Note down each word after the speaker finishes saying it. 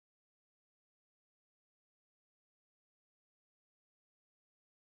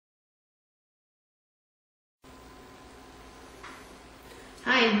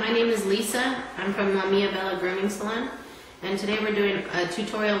Hi, my name is Lisa. I'm from La Mia Bella Grooming Salon, and today we're doing a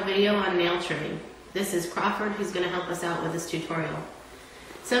tutorial video on nail trimming. This is Crawford, who's going to help us out with this tutorial.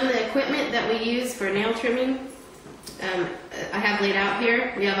 Some of the equipment that we use for nail trimming, I have laid out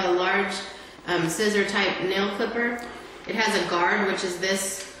here. We have a large scissor type nail clipper. It has a guard, which is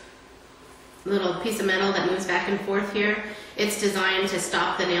this little piece of metal that moves back and forth here. It's designed to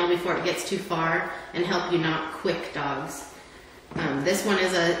stop the nail before it gets too far and help you knock quick dogs. This one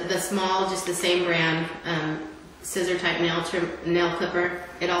is the small, just the same brand, scissor type nail clipper.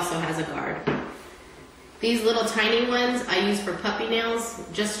 It also has a guard. These little tiny ones I use for puppy nails,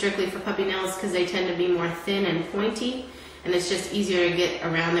 just strictly for puppy nails, because they tend to be more thin and pointy, and it's just easier to get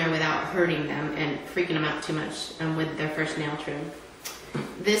around there without hurting them and freaking them out too much with their first nail trim.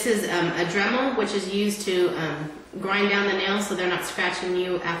 This is a Dremel, which is used to grind down the nails so they're not scratching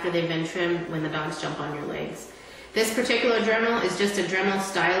you after they've been trimmed when the dogs jump on your legs. This particular Dremel is just a Dremel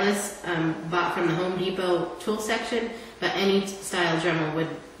stylus bought from the Home Depot tool section, but any style Dremel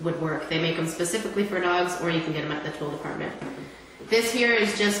would work. They make them specifically for dogs, or you can get them at the tool department. This here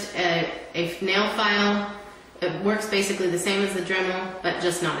is just a nail file. It works basically the same as the Dremel, but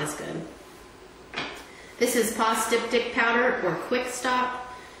just not as good. This is paw styptic powder, or quick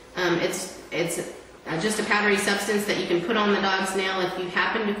stop. It's just a powdery substance that you can put on the dog's nail if you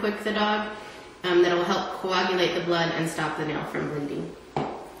happen to quick the dog. That'll help coagulate the blood and stop the nail from bleeding.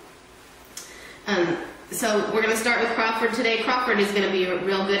 So we're going to start with Crawford today. Crawford is going to be a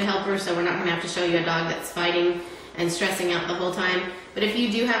real good helper, so we're not going to have to show you a dog that's fighting and stressing out the whole time. But if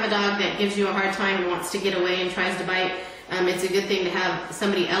you do have a dog that gives you a hard time and wants to get away and tries to bite, it's a good thing to have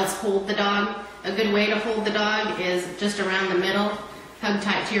somebody else hold the dog. A good way to hold the dog is just around the middle, hug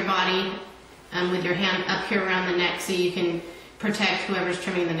tight to your body, with your hand up here around the neck so you can protect whoever's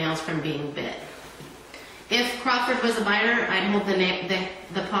trimming the nails from being bit. If Crawford was a biter, I'd hold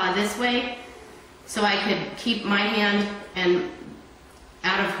the paw this way so I could keep my hand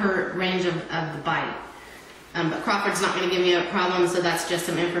out of her range of the bite. But Crawford's not going to give me a problem, so that's just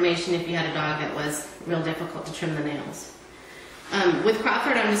some information if you had a dog that was real difficult to trim the nails. With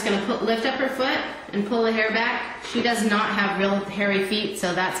Crawford, I'm just going to lift up her foot and pull the hair back. She does not have real hairy feet,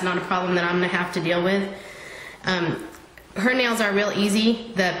 so that's not a problem that I'm going to have to deal with. Her nails are real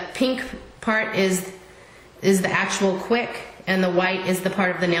easy. The pink part is the actual quick, and the white is the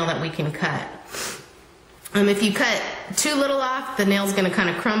part of the nail that we can cut. If you cut too little off, the nail's going to kind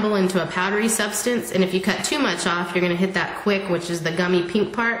of crumble into a powdery substance, and if you cut too much off, you're going to hit that quick, which is the gummy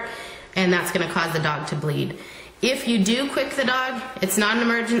pink part, and that's going to cause the dog to bleed. If you do quick the dog, it's not an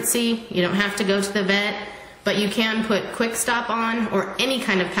emergency. You don't have to go to the vet, but you can put Quick Stop on, or any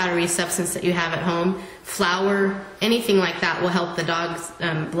kind of powdery substance that you have at home. Flour, anything like that will help the dog's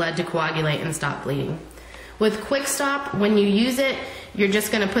blood to coagulate and stop bleeding. With Quick Stop, when you use it, you're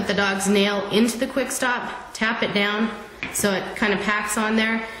just going to put the dog's nail into the Quick Stop, tap it down so it kind of packs on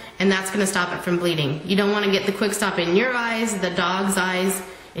there, and that's going to stop it from bleeding. You don't want to get the Quick Stop in your eyes, the dog's eyes,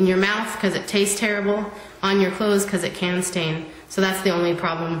 in your mouth because it tastes terrible, on your clothes because it can stain. So that's the only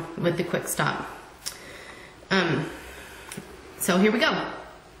problem with the Quick Stop. So here we go.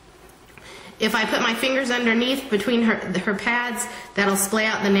 If I put my fingers underneath between her pads, that'll splay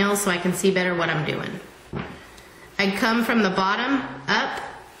out the nails so I can see better what I'm doing. I'd come from the bottom up,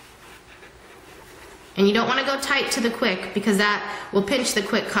 and you don't want to go tight to the quick because that will pinch the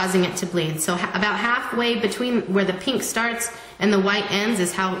quick, causing it to bleed. So about halfway between where the pink starts and the white ends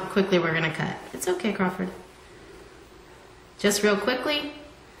is how quickly we're going to cut. It's okay, Crawford. Just real quickly,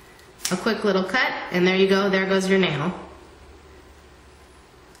 a quick little cut, and there you go, there goes your nail.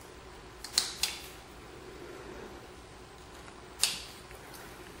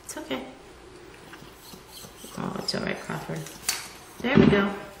 It's okay. Oh, it's all right, Crawford. There we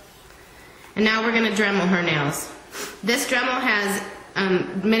go. And now we're going to Dremel her nails. This Dremel has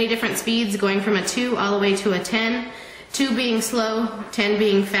many different speeds, going from a 2 all the way to a 10. 2 being slow, 10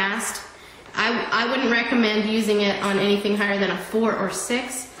 being fast. I wouldn't recommend using it on anything higher than a 4 or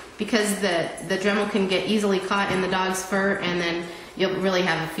 6 because the Dremel can get easily caught in the dog's fur, and then you'll really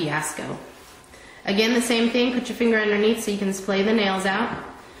have a fiasco. Again, the same thing. Put your finger underneath so you can splay the nails out.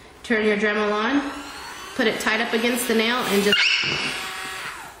 Turn your Dremel on. Put it tight up against the nail and just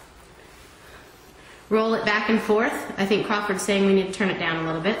roll it back and forth. I think Crawford's saying we need to turn it down a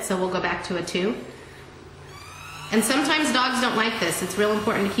little bit, so we'll go back to a 2. And sometimes dogs don't like this. It's real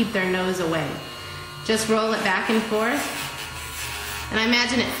important to keep their nose away. Just roll it back and forth. And I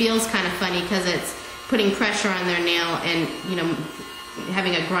imagine it feels kind of funny because it's putting pressure on their nail and, you know,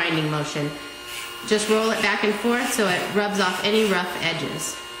 having a grinding motion. Just roll it back and forth so it rubs off any rough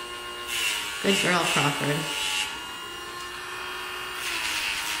edges. Good girl, Crawford.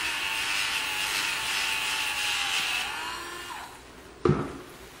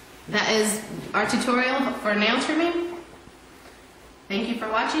 that is our tutorial for nail trimming. Thank you for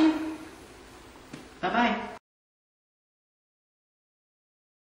watching. Bye-bye.